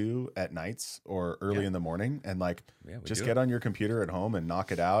work to do at nights or early in the morning, and like just get on your computer at home and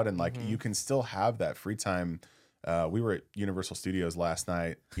knock it out, and like you can still have that free time. We were at Universal Studios last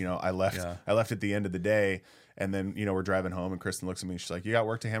night. You know, I left at the end of the day, and then, you know, we're driving home and Kristen looks at me. She's like, "You got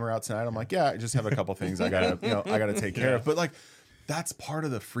work to hammer out tonight?" I'm like, "Yeah, I just have a couple things I gotta take care of." But like, that's part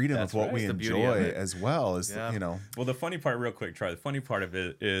of the freedom of what we enjoy as well. Is you know. Well, the funny part, real quick, Charlie. The funny part of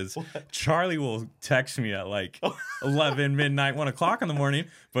it is Charlie will text me at like 11, midnight, 1 o'clock in the morning,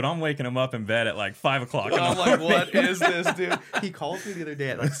 but I'm waking him up in bed at like 5 o'clock. I'm like, what is this, dude? He called me the other day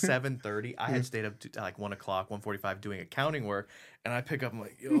at like 7:30. I had stayed up to like 1 o'clock, 1:45 doing accounting work. And I pick up, I'm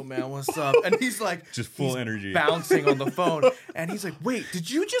like, "Yo, man, what's up?" And he's like, just full energy, bouncing on the phone. And he's like, "Wait, did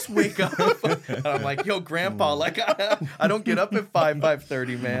you just wake up?" And I'm like, "Yo, Grandpa, like, I don't get up at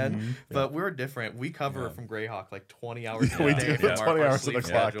 5:30, man." Mm-hmm. But we're different. We cover from Greyhawk like 20 hours a We day. do. From 20 our hours on the sleep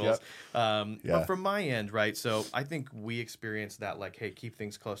clock, schedules. But from my end, right? So I think we experienced that, like, hey, keep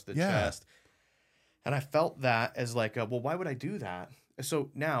things close to the chest. And I felt that as like, well, why would I do that? So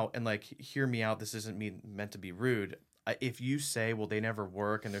now, and like, hear me out. This isn't me meant to be rude. If you say, well, they never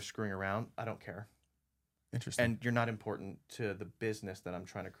work and they're screwing around, I don't care. Interesting. And you're not important to the business that I'm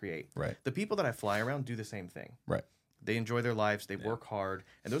trying to create. Right. The people that I fly around do the same thing. Right. They enjoy their lives. They work hard.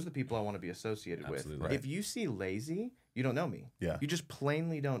 And those are the people I want to be associated with. Right. If you see lazy, you don't know me. Yeah. You just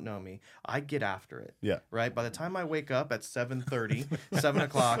plainly don't know me. I get after it. Yeah. Right? By the time I wake up at 7:30, 7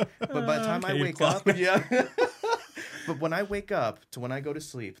 o'clock, but by the time I Cave wake clock. up, but when I wake up to when I go to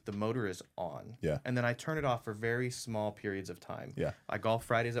sleep, the motor is on. Yeah. And then I turn it off for very small periods of time. Yeah. I golf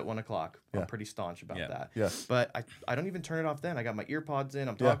Fridays at 1 o'clock. Yeah. I'm pretty staunch about that. Yeah. But I don't even turn it off then. I got my ear pods in.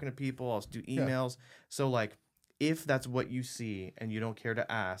 I'm talking to people. I'll do emails. So like, if that's what you see and you don't care to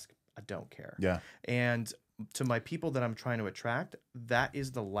ask, I don't care. Yeah. And to my people that I'm trying to attract, that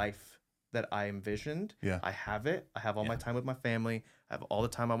is the life that I envisioned. Yeah. I have it. I have all my time with my family. I have all the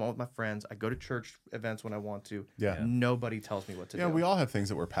time I want with my friends. I go to church events when I want to. Yeah. Nobody tells me what to do. Yeah, we all have things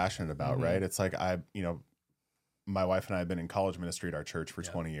that we're passionate about, Mm-hmm. right? It's like my wife and I have been in college ministry at our church for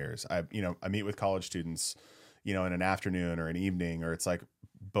 20 years. I meet with college students, in an afternoon or an evening, or it's like,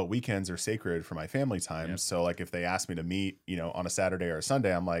 but weekends are sacred for my family time. Yep. So like if they ask me to meet, on a Saturday or a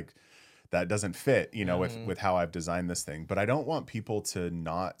Sunday, I'm like, that doesn't fit, with how I've designed this thing. But I don't want people to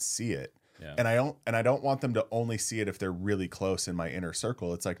not see it. Yeah. And I don't want them to only see it if they're really close in my inner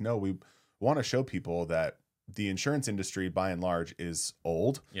circle. It's like, no, we want to show people that the insurance industry by and large is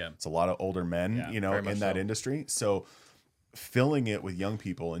old. Yeah. It's a lot of older men, very much in that so. industry. So filling it with young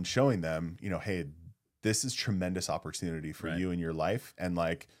people and showing them, hey, this is tremendous opportunity for you in your life. And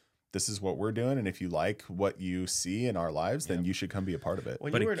like, this is what we're doing. And if you like what you see in our lives, then you should come be a part of it.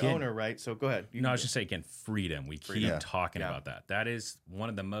 When But you were again- an owner, right? So go ahead. No, I was just saying, again, freedom. We keep Yeah. talking about that. That is one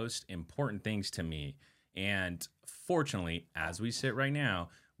of the most important things to me. And fortunately, as we sit right now,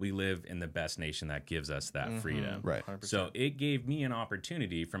 we live in the best nation that gives us that freedom. Right. 100%. So it gave me an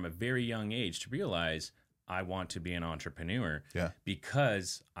opportunity from a very young age to realize I want to be an entrepreneur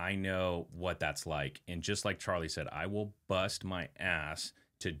because I know what that's like. And just like Charlie said, I will bust my ass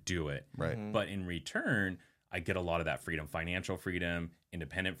to do it. Right. But in return, I get a lot of that freedom, financial freedom,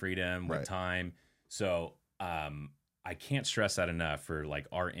 independent freedom with time. So I can't stress that enough for like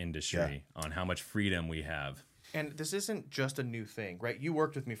our industry on how much freedom we have. And this isn't just a new thing, right? You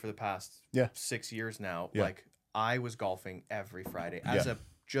worked with me for the past 6 years now. Yeah. Like I was golfing every Friday as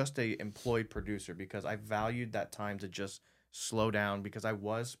just a employed producer because I valued that time to just slow down because I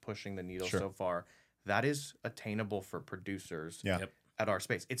was pushing the needle so far. That is attainable for producers. Yeah. Yep. At our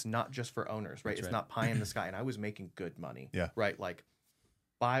space. It's not just for owners, right? It's not pie in the sky. And I was making good money. Yeah. Right. Like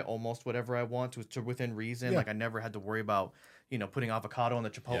buy almost whatever I want to within reason. Like I never had to worry about, putting avocado on the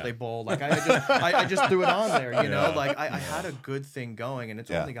Chipotle bowl. Like I just threw it on there, you know, like I had a good thing going, and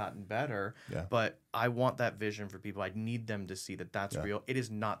it's only gotten better. Yeah. But I want that vision for people. I need them to see that that's real. It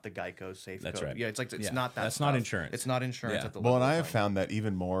is not the Geico safe code. Right. Yeah, it's like it's not that. That's stuff. Not insurance. It's not insurance at the level. Well, and I have found that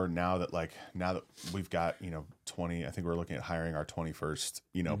even more now that we've got 20. I think we're looking at hiring our 21st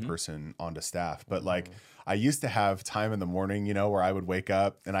person onto staff. But like I used to have time in the morning, where I would wake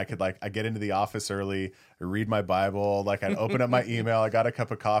up and I could I get into the office early, I read my Bible, like I'd open up my email, I got a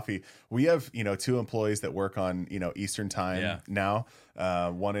cup of coffee. We have 2 employees that work on Eastern time now.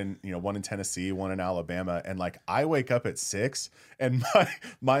 One in Tennessee, one in Alabama, and like I wake up at 6 and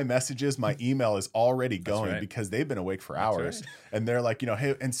my messages, my email is already going because they've been awake for hours, and they're like,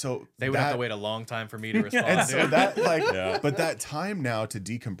 hey, and so they would have to wait a long time for me to respond. And so that but that time now to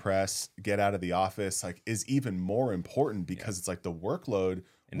decompress, get out of the office, like is even more important because it's like the workload.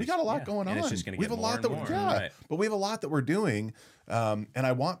 And we got a lot going on. It's just going to get more and more. But we have a lot that we're doing, and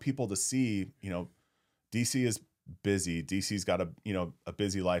I want people to see, DC is busy. DC's got a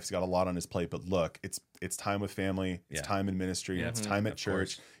busy life. He's got a lot on his plate. But look, it's time with family. It's time in ministry. It's time at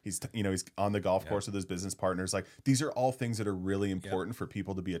church. He's he's on the golf course with his business partners. Like these are all things that are really important for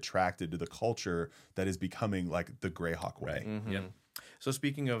people to be attracted to the culture that is becoming like the Greyhawk way. So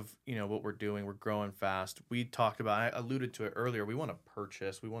speaking of, what we're doing, we're growing fast. We talked about, I alluded to it earlier, we want to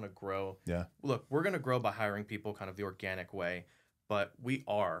purchase, we want to grow. Yeah. Look, we're going to grow by hiring people kind of the organic way, but we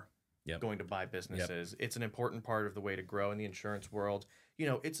are going to buy businesses. It's an important part of the way to grow in the insurance world.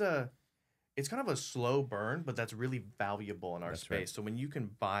 It's kind of a slow burn, but that's really valuable in our space. Right. So when you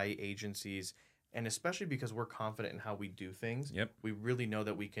can buy agencies, and especially because we're confident in how we do things, we really know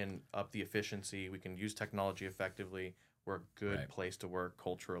that we can up the efficiency, we can use technology effectively. We're a good place to work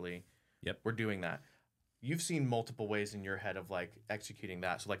culturally. We're doing that. You've seen multiple ways in your head of like executing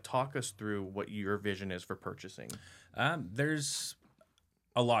that. So like talk us through what your vision is for purchasing. There's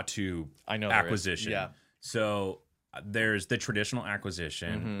a lot to acquisition. Yeah. So there's the traditional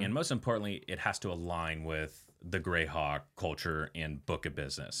acquisition, and most importantly, it has to align with the Greyhawk culture and book of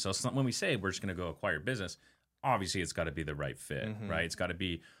business. So when we say we're just going to go acquire business, obviously it's got to be the right fit, right? It's got to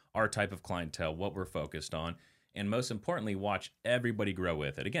be our type of clientele, what we're focused on. And most importantly, watch everybody grow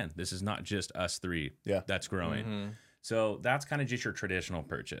with it. Again, this is not just us 3 that's growing. So that's kind of just your traditional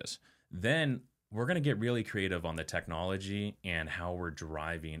purchase. Then we're going to get really creative on the technology and how we're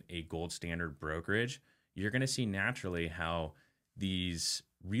driving a gold standard brokerage. You're going to see naturally how these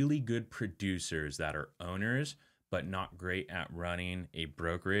really good producers that are owners but not great at running a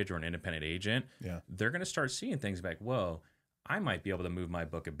brokerage or an independent agent, they're going to start seeing things like, whoa, I might be able to move my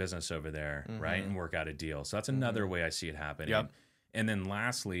book of business over there, right, and work out a deal. So that's another way I see it happening. And then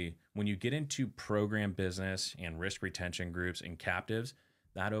lastly, when you get into program business and risk retention groups and captives,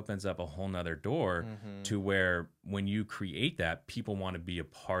 that opens up a whole nother door to where when you create that, people want to be a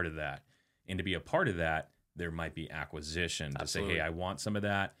part of that. And to be a part of that, there might be acquisition to say, hey, I want some of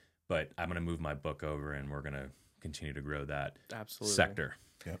that, but I'm going to move my book over and we're going to continue to grow that sector.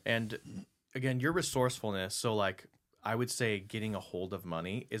 And again, your resourcefulness. So like, I would say getting a hold of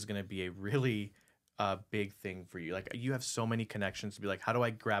money is going to be a really big thing for you. Like you have so many connections to be like, how do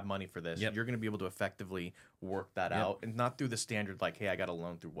I grab money for this? You're going to be able to effectively work that out, and not through the standard like, hey, I got a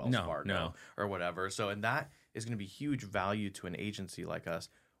loan through Wells Fargo or whatever. So, and that is going to be huge value to an agency like us.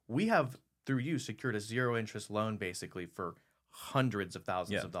 We have, through you, secured a 0 interest loan basically for hundreds of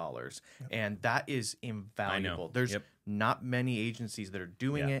thousands of dollars. And that is invaluable. There's not many agencies that are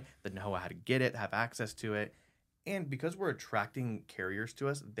doing it, that know how to get it, have access to it. And because we're attracting carriers to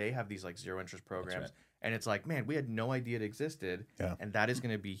us, they have these like 0 interest programs. And it's like, man, we had no idea it existed. And that is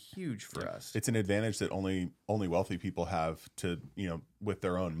going to be huge for us. It's an advantage that only wealthy people have to, with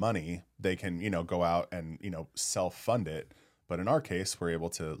their own money, they can, go out and, self-fund it. But in our case, we're able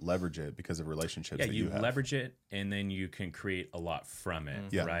to leverage it because of relationships that you have. Leverage it, and then you can create a lot from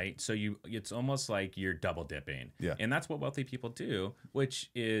it, right? So it's almost like you're double dipping. And that's what wealthy people do, which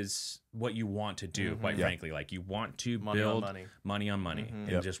is what you want to do, quite frankly. Like you want to build money on money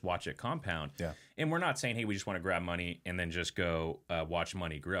and just watch it compound. And we're not saying, hey, we just want to grab money and then just go watch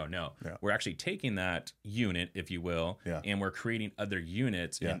money grow. No, we're actually taking that unit, if you will, and we're creating other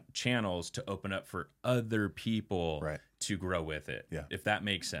units and channels to open up for other people to grow with it, if that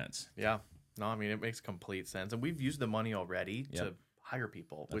makes sense. No, I mean, it makes complete sense. And we've used the money already to hire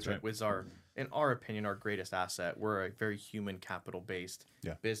people, which is in our opinion, our greatest asset. We're a very human capital based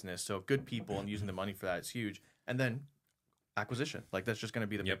business. So good people and using the money for that is huge. And then acquisition, like that's just going to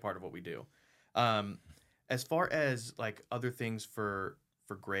be the big part of what we do. As far as like other things for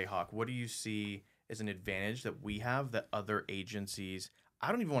Greyhawk, what do you see as an advantage that we have that other agencies,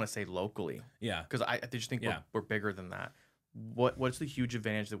 I don't even want to say locally. Because I just think we're bigger than that. what's the huge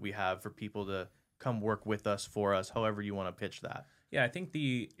advantage that we have for people to come work with us, for us, however you want to pitch that? Yeah, I think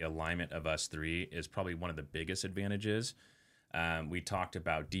the alignment of us three is probably one of the biggest advantages. We talked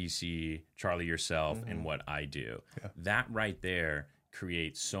about DC, Charlie, yourself, and what I do. Yeah. That right there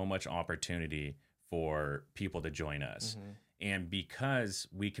creates so much opportunity for people to join us. And because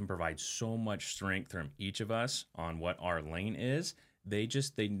we can provide so much strength from each of us on what our lane is, they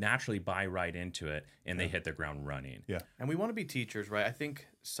naturally buy right into it and they hit the ground running. Yeah. And we want to be teachers, right? I think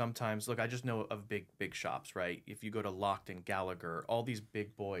sometimes, look, I just know of big shops, right? If you go to Lockton, Gallagher, all these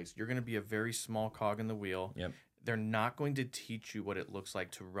big boys, you're going to be a very small cog in the wheel. Yep. They're not going to teach you what it looks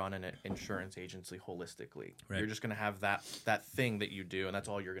like to run an insurance agency holistically. Right. You're just going to have that thing that you do, and that's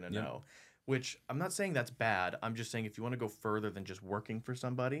all you're going to know. Which I'm not saying that's bad. I'm just saying if you want to go further than just working for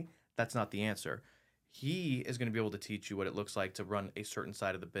somebody, that's not the answer. He is going to be able to teach you what it looks like to run a certain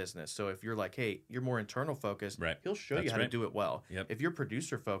side of the business. So if you're like, hey, you're more internal focused, he'll show you how to do it well. Yep. If you're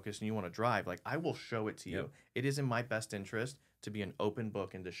producer focused and you want to drive, like, I will show it to you. It is in my best interest to be an open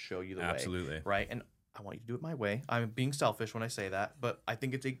book and to show you the way. Absolutely. Right? And I want you to do it my way. I'm being selfish when I say that, but I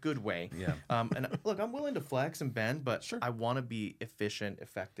think it's a good way. Yeah. And look, I'm willing to flex and bend, but I want to be efficient,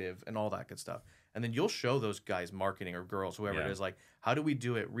 effective, and all that good stuff. And then you'll show those guys marketing or girls, whoever it is, like, how do we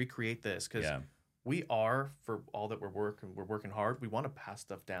do it? Recreate this. Because we are, for all that we're working hard. We want to pass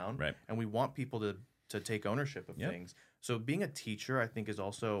stuff down. Right. And we want people to take ownership of things. So being a teacher, I think, is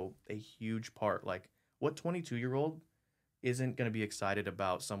also a huge part. Like, what 22-year-old isn't going to be excited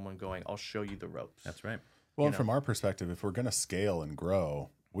about someone going, I'll show you the ropes? That's right. Well, and from our perspective, if we're going to scale and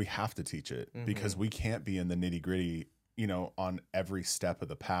grow, we have to teach it because we can't be in the nitty gritty, on every step of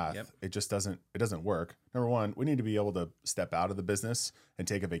the path. It just doesn't work. Number one, we need to be able to step out of the business and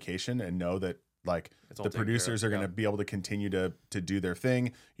take a vacation and know that, like, the producers are going to be able to continue to do their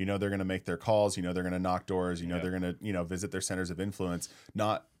thing. They're going to make their calls, they're going to knock doors, they're going to, visit their centers of influence,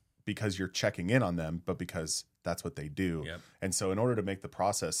 not because you're checking in on them, but because that's what they do. And so in order to make the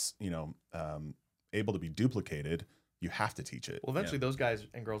process, able to be duplicated, you have to teach it. Well, eventually those guys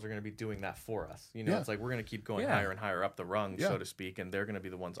and girls are going to be doing that for us. It's like we're going to keep going higher and higher up the rung, so to speak, and they're going to be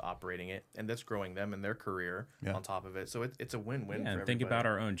the ones operating it, and that's growing them and their career on top of it. So it's a win-win for everybody. Think about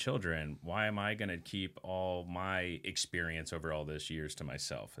our own children. Why am I going to keep all my experience over all these years to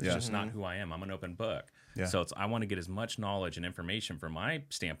myself? It's just not who I am. I'm an open book. So I want to get as much knowledge and information from my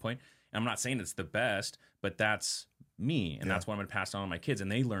standpoint. And I'm not saying it's the best, but that's me, and that's what I'm going to pass on to my kids,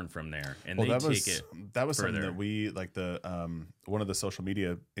 and they learn from there, and they take it. That was further. Something that we like. One of the social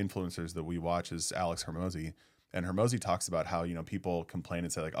media influencers that we watch is Alex Hermosi, and Hermosi talks about how people complain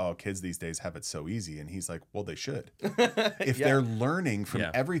and say, like, oh, kids these days have it so easy, and he's like, well, they should. If they're learning from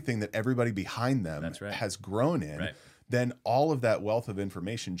everything that everybody behind them has grown in. Then all of that wealth of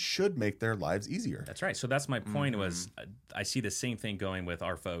information should make their lives easier. That's right. So that's my point was I see the same thing going with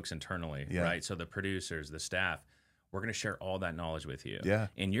our folks internally, right? So the producers, the staff, we're going to share all that knowledge with you. Yeah.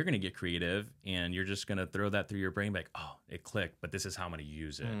 And you're going to get creative, and you're just going to throw that through your brain like, oh, it clicked, but this is how I'm going to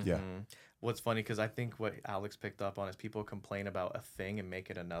use it. Yeah. What's funny, because I think what Alex picked up on is people complain about a thing and make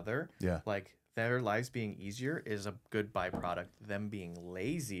it another. Yeah. Like, their lives being easier is a good byproduct. Them being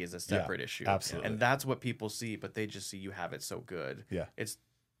lazy is a separate issue. Absolutely. And that's what people see, but they just see you have it so good. Yeah.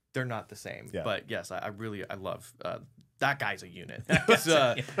 They're not the same. Yeah. But yes, I love that guy's a unit. But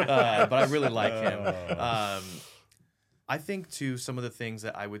I really like him. I think too, some of the things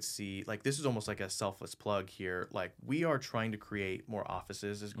that I would see, like, this is almost like a selfless plug here. Like, we are trying to create more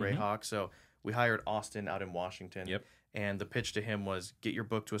offices as Greyhawk. So we hired Austin out in Washington. Yep. And the pitch to him was, get your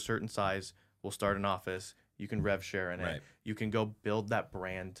book to a certain size. We'll start an office. You can rev share in it. You can go build that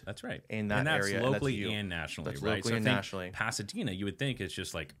brand. That's right. In that area. And that's locally and nationally, that's right? Locally and nationally. Pasadena, you would think it's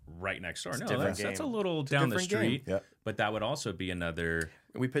just like right next door. It's No, that's a little down the street. Yep. But that would also be another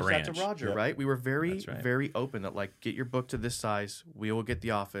We pitched branch. that to Roger, right? We were very open that, like, get your book to this size. We will get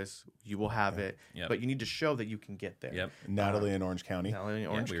the office. You will have it. Yep. But you need to show that you can get there. Yep. Natalie in Orange County. Natalie in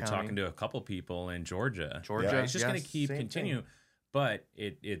Orange We were County. talking to a couple people in Georgia. It's just going to keep continue. But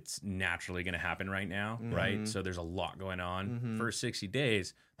it's naturally going to happen right now, right? So there's a lot going on. First 60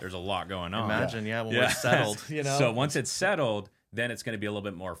 days, there's a lot going on. Imagine, when we're settled, So once it's settled, then it's going to be a little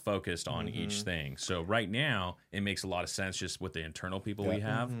bit more focused on each thing. So right now, it makes a lot of sense just with the internal people we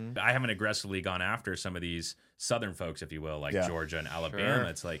have. I haven't aggressively gone after some of these southern folks, if you will, like Georgia and Alabama.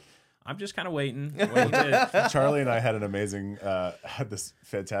 It's like, I'm just kind of waiting. Charlie and I had had this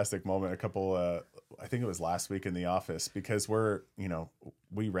fantastic moment I think it was last week in the office, because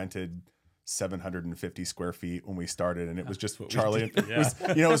we rented 750 square feet when we started, and it was just Charlie.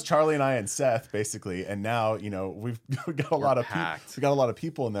 It was Charlie and I and Seth basically. And now, we've got a lot of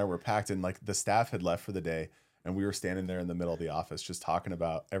people in there. We're packed, and like the staff had left for the day. And we were standing there in the middle of the office just talking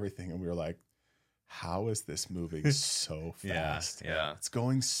about everything. And we were like, how is this moving so fast? Yeah. It's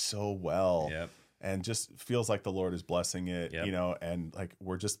going so well. Yep. And just feels like the Lord is blessing it, Yep. you know, and like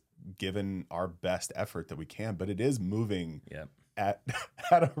we're just giving our best effort that we can, but it is moving Yep. at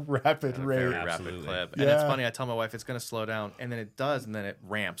a rapid rate. Very Absolutely. rapid clip. And it's funny, I tell my wife it's going to slow down, and then it does, and then it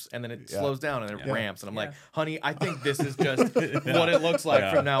ramps, and then it slows down, and then it ramps. And I'm like, honey, I think this is just what it looks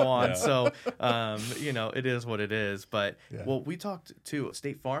like from now on. So, you know, it is what it is. But, well, we talked too,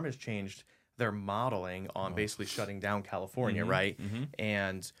 State Farm has changed their modeling on basically shutting down California, right?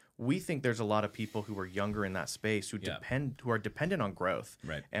 And we think there's a lot of people who are younger in that space who are dependent on growth.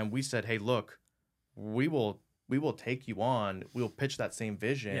 Right. And we said, hey, look, we will take you on. We'll pitch that same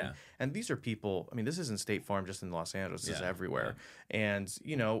vision. Yeah. And these are people, I mean, this isn't State Farm just in Los Angeles. This is everywhere. And,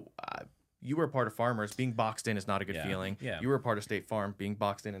 you know, you were a part of Farmers. Being boxed in is not a good feeling. Yeah. You were a part of State Farm, being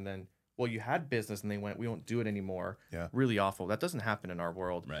boxed in, and then, well, you had business and they went, we won't do it anymore. Yeah. Really awful. That doesn't happen in our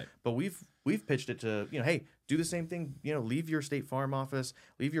world. Right. But we've pitched it to, you know, hey, do the same thing. You know, leave your State Farm office,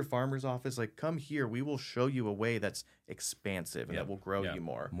 leave your Farmer's office. Like, come here. We will show you a way that's expansive and that will grow you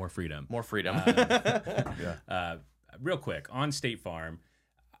more. More freedom. More freedom. Real quick, on State Farm,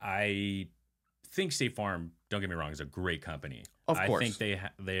 I think State Farm, don't get me wrong, is a great company. Of course. I think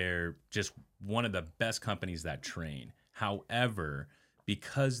they're just one of the best companies that train. However,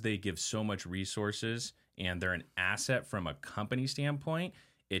 because they give so much resources and they're an asset from a company standpoint,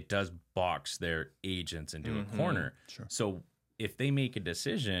 it does box their agents into a corner. Sure. So if they make a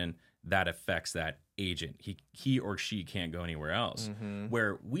decision, that affects that agent. He or she can't go anywhere else.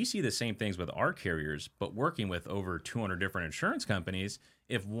 Where we see the same things with our carriers, but working with over 200 different insurance companies,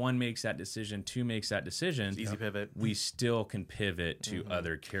 if one makes that decision, two makes that decision, Easy pivot. we still can pivot to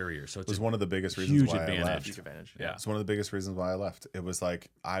other carriers. So It it's was a one of the biggest reasons huge why I advantage. left. Huge advantage. Yeah. It's one of the biggest reasons why I left. It was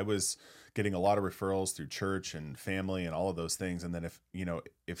like I was getting a lot of referrals through church and family and all of those things. And then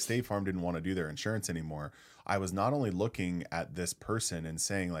if State Farm didn't want to do their insurance anymore, I was not only looking at this person and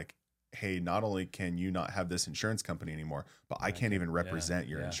saying like, hey, not only can you not have this insurance company anymore, but I can't even represent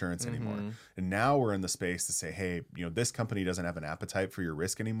your insurance anymore. And now we're in the space to say, hey, you know, this company doesn't have an appetite for your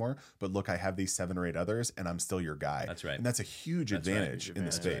risk anymore, but look, I have these 7 or 8 others and I'm still your guy. That's right. And that's a huge advantage in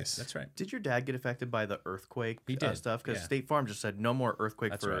the space. That's right. Did your dad get affected by the earthquake stuff? Because Yeah. State Farm just said no more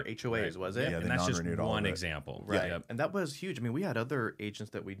earthquake for HOAs, was it? Yeah, they And that's just non-renewed all one of it. example. Right. Yep. And that was huge. I mean, we had other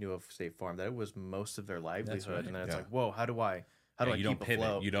agents that we knew of State Farm that it was most of their livelihood. right. And then it's Yeah. like, whoa, how do I you keep don't pivot.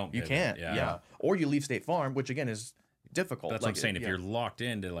 afloat? You don't You pivot. can't. Yeah. Yeah. Or you leave State Farm, which again is difficult. That's what I'm saying. If you're locked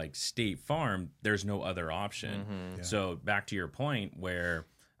into like State Farm, there's no other option. So back to your point where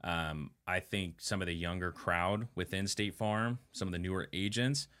I think some of the younger crowd within State Farm, some of the newer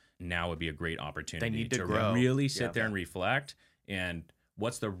agents, now would be a great opportunity need to grow. really sit there and reflect. And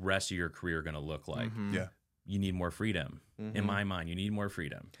what's the rest of your career going to look like? Yeah. You need more freedom. In my mind, you need more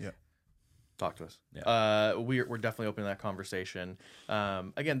freedom. Yeah. talk to us. Yeah. We're definitely open to that conversation.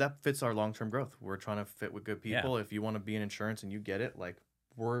 Again, that fits our long-term growth. We're trying to fit with good people. If you want to be in insurance and you get it, like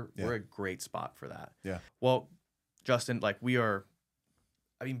we're a great spot for that. Yeah. Well, Justin, like we are,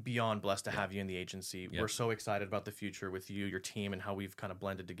 I mean, beyond blessed to have you in the agency. We're so excited about the future with you, your team, and how we've kind of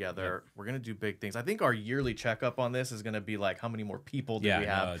blended together. We're going to do big things. I think our yearly checkup on this is going to be like, how many more people do we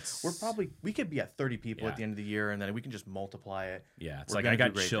have? We could be at 30 people at the end of the year, and then we can just multiply it. Yeah, it's like I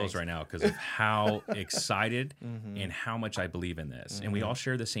got chills right now because of how excited and how much I believe in this. And we all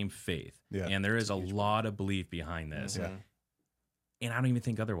share the same faith. Yeah. And there is a lot of belief behind this. Yeah. And I don't even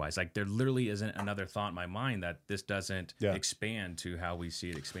think otherwise. Like there literally isn't another thought in my mind that this doesn't expand to how we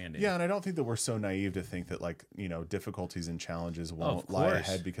see it expanding. Yeah, and I don't think that we're so naive to think that like, you know, difficulties and challenges won't lie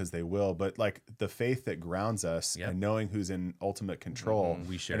ahead, because they will. But like the faith that grounds us and knowing who's in ultimate control.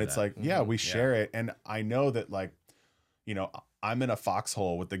 We share and it's that. like, we share it. And I know that like, you know, I'm in a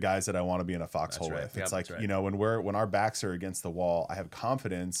foxhole with the guys that I want to be in a foxhole with. It's like, you know, when our backs are against the wall, I have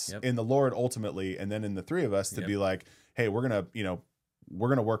confidence in the Lord ultimately, and then in the three of us to be like, hey, we're going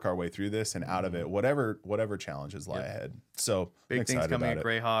to work our way through this and out of it, whatever challenges lie ahead. So big things coming at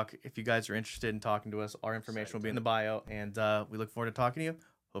Greyhawk. If you guys are interested in talking to us, our information will be in the bio, and we look forward to talking to you.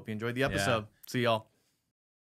 Hope you enjoyed the episode. See y'all.